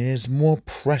 and it is more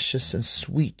precious and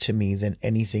sweet to me than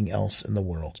anything else in the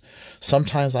world.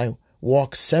 Sometimes I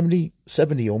walk 70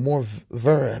 or more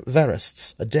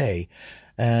verists a day,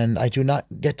 and I do not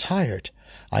get tired.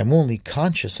 I am only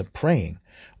conscious of praying.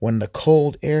 When the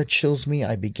cold air chills me,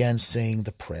 I begin saying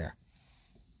the prayer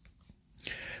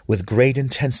with great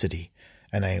intensity,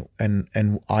 and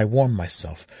I warm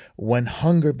myself. When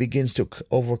hunger begins to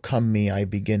overcome me, I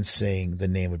begin saying the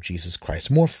name of Jesus Christ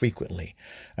more frequently,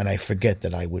 and I forget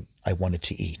that I wanted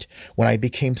to eat. When I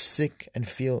became sick and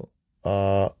feel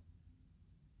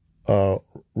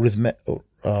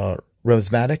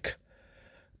rheumatic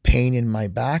pain in my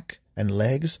back and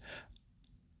legs,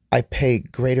 I pay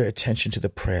greater attention to the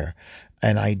prayer,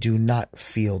 and I do not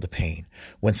feel the pain.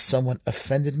 When someone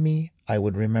offended me, I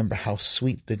would remember how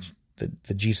sweet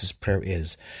the Jesus prayer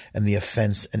is, and the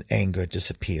offense and anger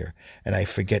disappear, and I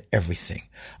forget everything.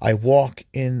 I walk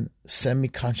in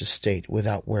semi-conscious state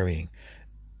without worrying.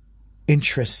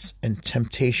 Interests and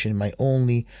temptation, my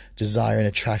only desire and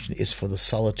attraction is for the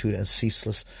solitude and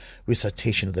ceaseless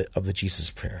recitation of the Jesus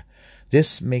prayer.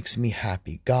 This makes me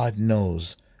happy. God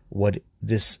knows what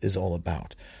this is all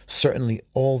about. Certainly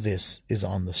all this is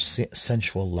on the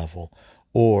sensual level,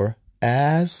 or,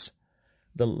 as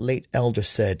the late elder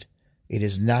said, it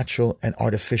is natural and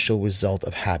artificial result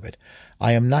of habit.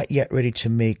 I am not yet ready to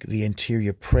make the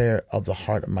interior prayer of the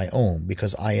heart my own,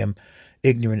 because I am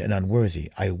ignorant and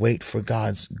unworthy. I wait for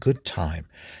God's good time,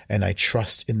 and I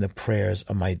trust in the prayers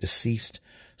of my deceased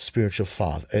spiritual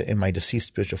father.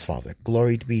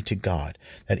 Glory be to God,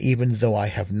 that even though I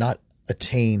have not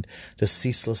attained the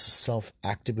ceaseless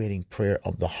self-activating prayer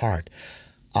of the heart,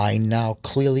 I now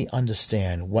clearly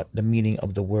understand what the meaning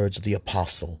of the words of the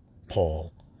Apostle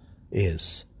Paul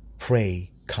is.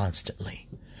 Pray constantly.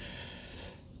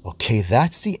 Okay,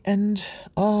 that's the end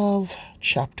of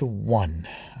chapter 1.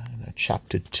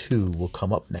 Chapter 2 will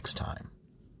come up next time.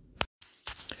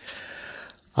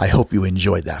 I hope you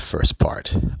enjoyed that first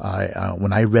part.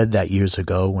 When I read that years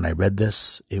ago, when I read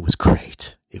this, it was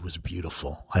great. It was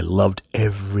beautiful. I loved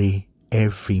every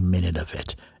minute of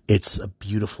it. It's a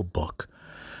beautiful book.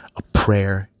 A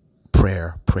prayer,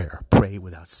 prayer, prayer. Pray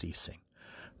without ceasing.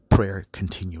 Prayer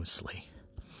continuously.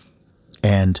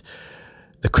 And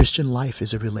the Christian life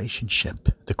is a relationship.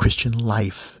 The Christian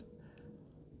life,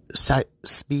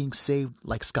 being saved,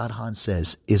 like Scott Hahn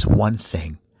says, is one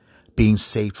thing. Being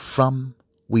saved from,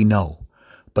 we know,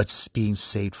 but being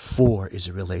saved for is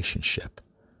a relationship.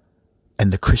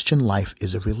 And the Christian life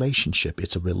is a relationship.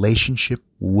 It's a relationship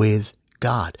with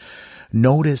God.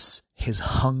 Notice his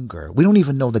hunger. We don't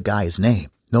even know the guy's name.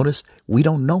 Notice we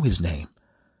don't know his name.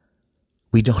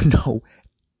 We don't know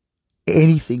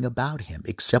anything about him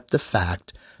except the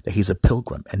fact that he's a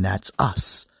pilgrim, and that's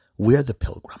us. We're the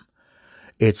pilgrim.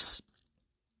 It's,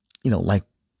 like,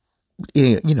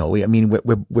 I mean,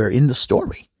 we're in the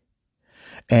story.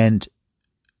 And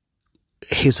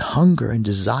his hunger and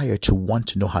desire to want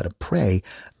to know how to pray,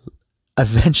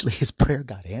 eventually his prayer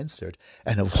got answered.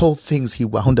 And of all things, he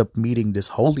wound up meeting this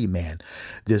holy man,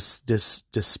 this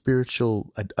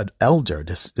spiritual elder,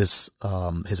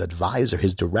 his advisor,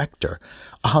 his director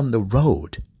on the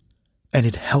road. And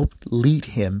it helped lead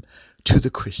him to the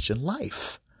Christian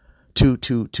life, to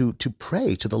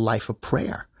pray, to the life of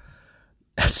prayer.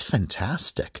 That's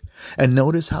fantastic. And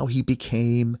notice how he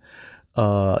became,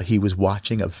 he was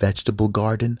watching a vegetable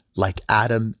garden like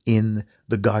Adam in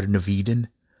the Garden of Eden.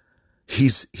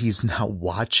 He's now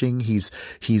watching,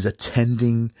 he's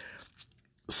attending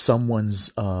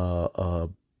someone's a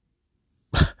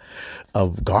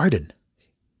garden.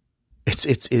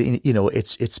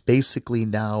 It's basically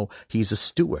now he's a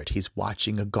steward. He's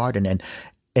watching a garden, and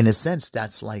in a sense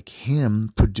that's like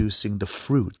him producing the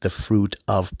fruit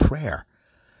of prayer.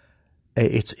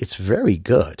 It's very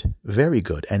good, very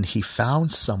good. And he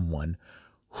found someone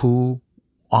who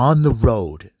on the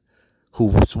road, who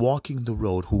was walking the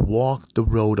road, who walked the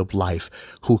road of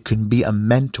life, who can be a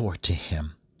mentor to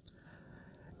him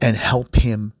and help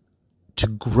him to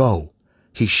grow.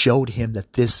 He showed him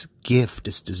that this gift,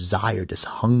 this desire, this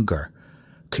hunger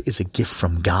is a gift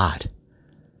from God.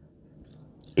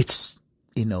 It's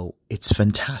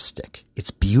fantastic.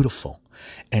 It's beautiful.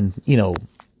 And,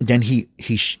 then he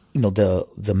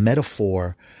the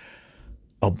metaphor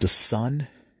of the sun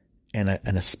and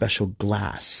a special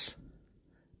glass,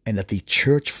 and that the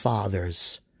church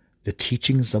fathers, the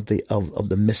teachings of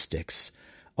the mystics,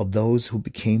 of those who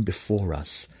became before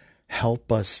us,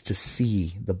 help us to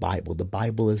see the Bible. The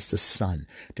Bible is the sun.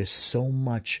 There's so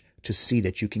much to see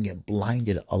that you can get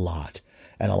blinded a lot.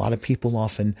 And a lot of people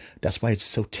often, that's why it's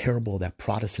so terrible that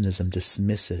Protestantism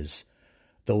dismisses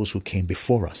those who came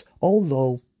before us.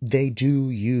 Although they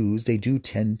do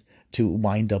tend to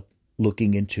wind up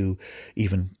looking into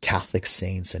even Catholic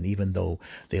saints, and even though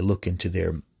they look into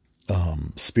their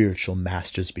spiritual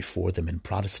masters before them in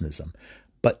Protestantism.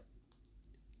 But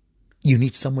you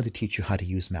need someone to teach you how to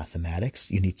use mathematics.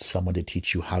 You need someone to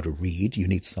teach you how to read. You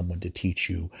need someone to teach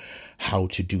you how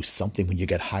to do something. When you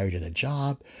get hired at a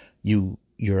job,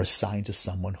 you're assigned to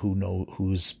someone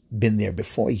who's been there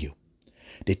before you.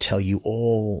 They tell you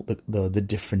all the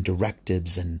different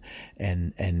directives and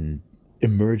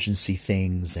emergency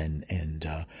things and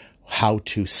how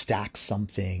to stack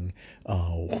something,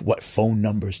 what phone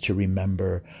numbers to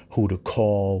remember, who to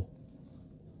call,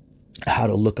 how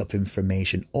to look up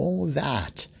information. All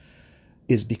that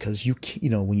is because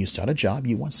when you start a job,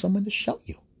 you want someone to show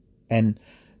you, and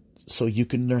so you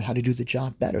can learn how to do the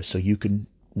job better, so you can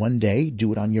one day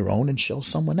do it on your own and show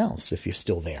someone else if you're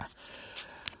still there.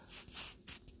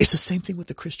 It's the same thing with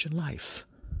the Christian life.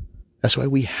 That's why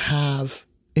we have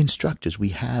instructors. We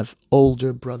have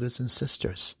older brothers and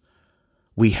sisters.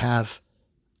 We have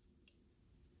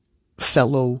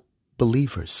fellow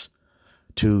believers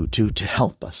to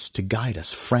help us, to guide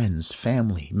us, friends,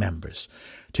 family members,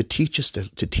 to teach us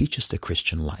the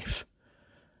Christian life.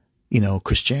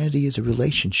 Christianity is a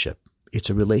relationship.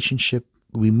 It's a relationship.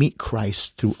 We meet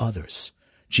Christ through others.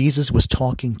 Jesus was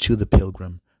talking to the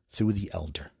pilgrim through the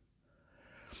elder.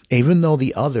 Even though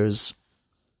the others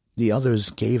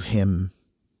gave him,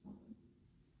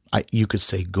 you could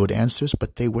say, good answers,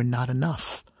 but they were not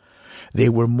enough. They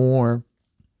were more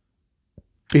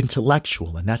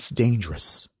intellectual, and that's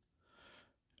dangerous.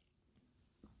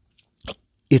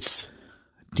 It's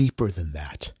deeper than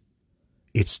that.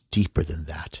 It's deeper than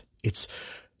that. It's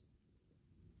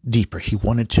deeper. He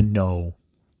wanted to know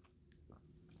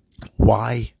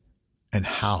why and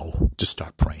how to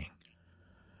start praying.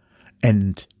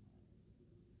 And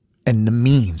the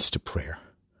means to prayer.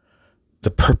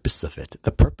 The purpose of it.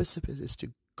 The purpose of it is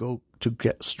to to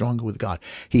get stronger with God.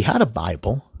 He had a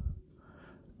Bible,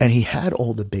 and he had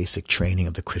all the basic training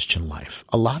of the Christian life.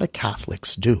 A lot of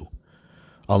Catholics do.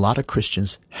 A lot of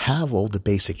Christians have all the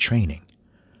basic training.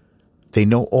 They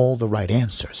know all the right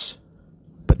answers,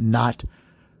 but not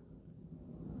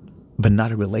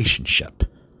a relationship.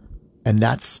 And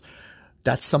that's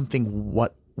something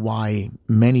why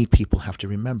many people have to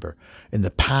remember. In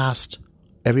the past,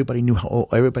 everybody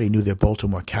knew their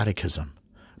Baltimore Catechism,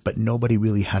 but nobody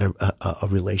really had a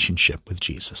relationship with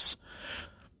Jesus.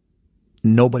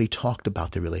 Nobody talked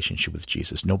about the relationship with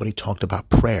Jesus. Nobody talked about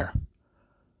prayer.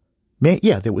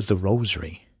 Yeah, there was the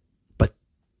rosary, but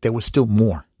there was still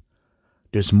more.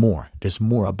 There's more. There's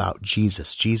more about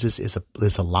Jesus. Jesus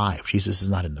is alive. Jesus is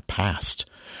not in the past.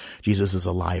 Jesus is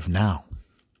alive now.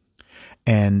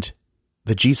 And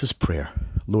the Jesus prayer,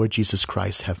 Lord Jesus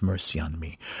Christ, have mercy on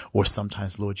me. Or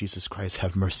sometimes, Lord Jesus Christ,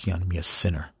 have mercy on me, a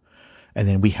sinner. And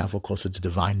then we have, of course, the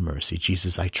divine mercy.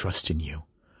 Jesus, I trust in you.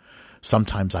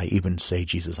 Sometimes I even say,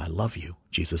 Jesus, I love you.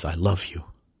 Jesus, I love you.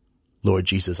 Lord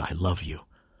Jesus, I love you.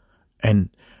 And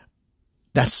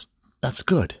that's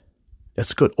good.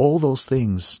 That's good. All those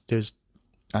things, there's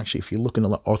actually, if you look in the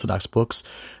Orthodox books,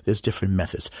 there's different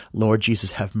methods. Lord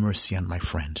Jesus, have mercy on my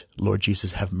friend. Lord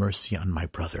Jesus, have mercy on my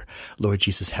brother. Lord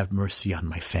Jesus, have mercy on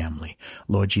my family.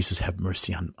 Lord Jesus, have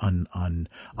mercy on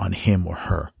him or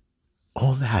her.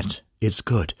 All that is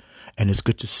good. And it's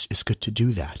good to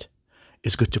do that.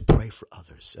 It's good to pray for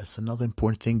others. That's another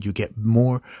important thing. You get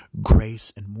more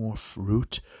grace and more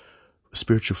fruit,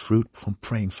 spiritual fruit, from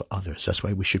praying for others. That's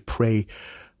why we should pray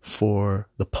for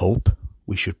the Pope.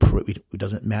 We should pray. It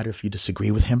doesn't matter if you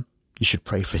disagree with him. You should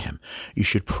pray for him. You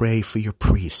should pray for your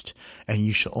priest. And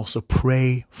you should also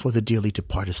pray for the dearly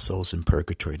departed souls in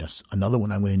purgatory. That's another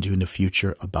one I'm going to do in the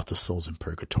future about the souls in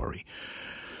purgatory.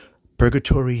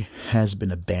 Purgatory has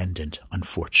been abandoned,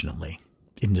 unfortunately,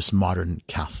 in this modern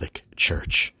Catholic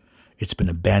Church. It's been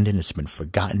abandoned. It's been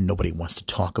forgotten. Nobody wants to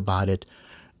talk about it.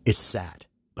 It's sad,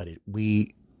 but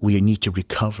we need to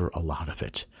recover a lot of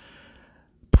it.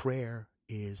 Prayer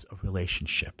is a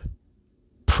relationship.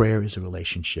 Prayer is a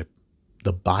relationship.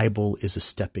 The Bible is a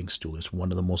stepping stool. It's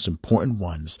one of the most important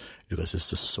ones because it's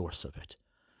the source of it.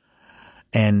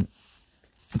 And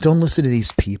don't listen to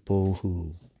these people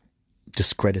who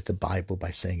discredit the Bible by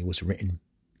saying it was written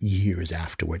years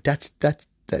afterward. That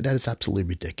is absolutely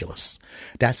ridiculous.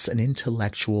 That's an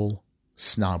intellectual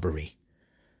snobbery.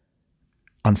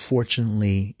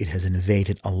 Unfortunately, it has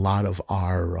invaded a lot of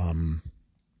our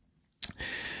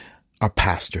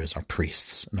pastors, our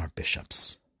priests, and our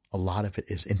bishops. A lot of it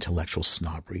is intellectual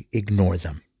snobbery. Ignore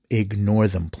them. Ignore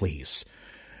them, please.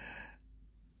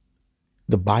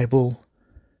 The Bible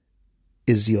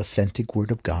is the authentic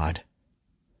Word of God,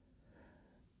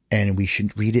 and we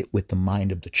should read it with the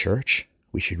mind of the church.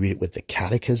 We should read it with the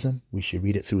catechism. We should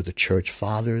read it through the church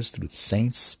fathers, through the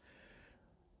saints.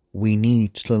 We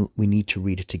need to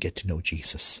read it to get to know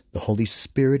Jesus. The Holy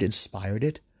Spirit inspired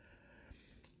it.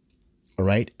 All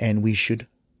right? And we should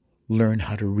learn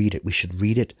how to read it. We should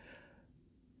read it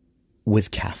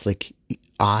with Catholic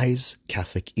eyes,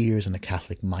 Catholic ears, and a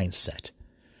Catholic mindset.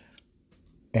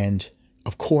 And,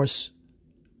 of course,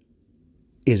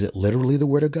 is it literally the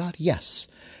Word of God? Yes.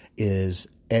 Is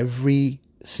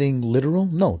everything literal?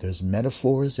 No. There's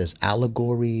metaphors, there's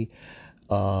allegory,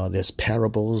 there's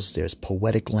parables, there's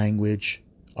poetic language.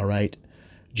 All right?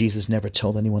 Jesus never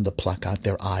told anyone to pluck out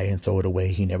their eye and throw it away.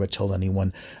 He never told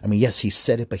anyone. I mean, yes, he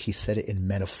said it, but he said it in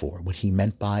metaphor. What he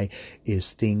meant by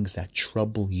is things that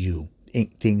trouble you,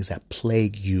 things that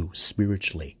plague you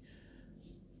spiritually.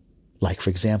 Like, for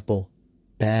example,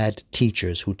 bad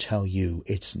teachers who tell you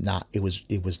it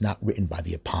was not written by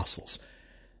the apostles.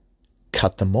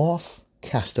 Cut them off,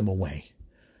 cast them away.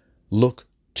 Look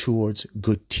towards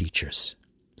good teachers.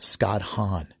 Scott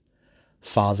Hahn,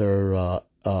 Father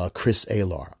Chris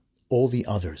Alar, all the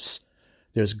others.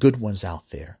 There's good ones out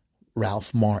there.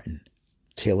 Ralph Martin,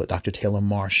 Dr. Taylor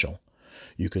Marshall.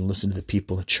 You can listen to the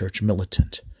people at Church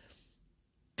Militant.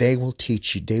 They will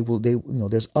teach you.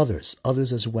 There's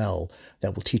others as well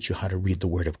that will teach you how to read the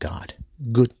Word of God.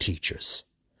 Good teachers.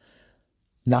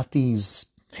 Not these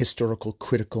historical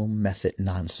critical method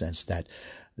nonsense that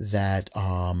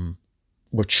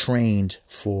were trained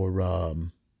for,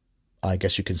 I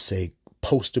guess you can say,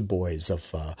 poster boys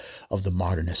of the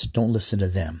modernists. Don't listen to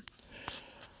them.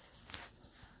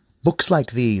 Books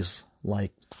like these,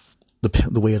 like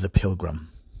The Way of the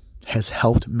Pilgrim, has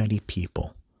helped many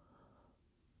people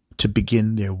to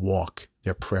begin their walk,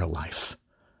 their prayer life.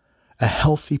 A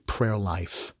healthy prayer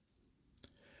life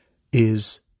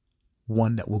is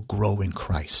one that will grow in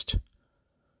Christ.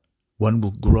 One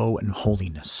will grow in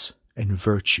holiness and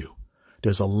virtue,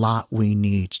 There's a lot we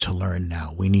need to learn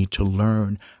now. We need to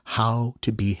learn how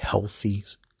to be healthy,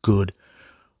 good,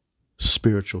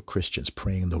 spiritual Christians,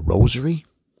 praying the rosary,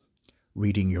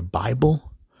 reading your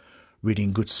Bible,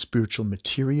 reading good spiritual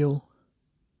material,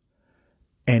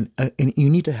 and you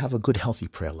need to have a good, healthy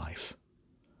prayer life.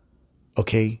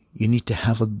 Okay? You need to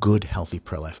have a good, healthy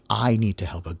prayer life. I need to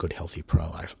have a good, healthy prayer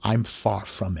life. I'm far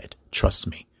from it. Trust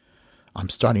me. I'm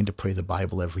starting to pray the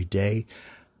Bible every day.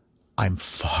 I'm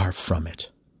far from it.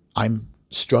 I'm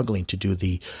struggling to do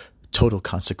the total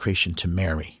consecration to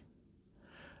Mary.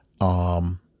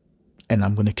 And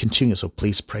I'm going to continue. So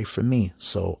please pray for me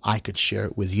so I could share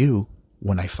it with you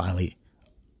when I finally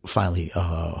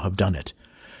have done it.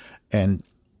 And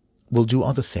we'll do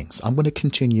other things. I'm going to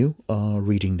continue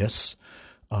reading this.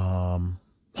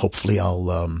 Hopefully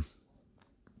I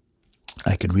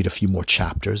can read a few more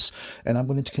chapters, and I'm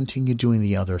going to continue doing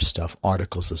the other stuff,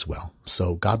 articles as well.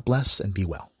 So God bless and be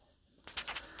well.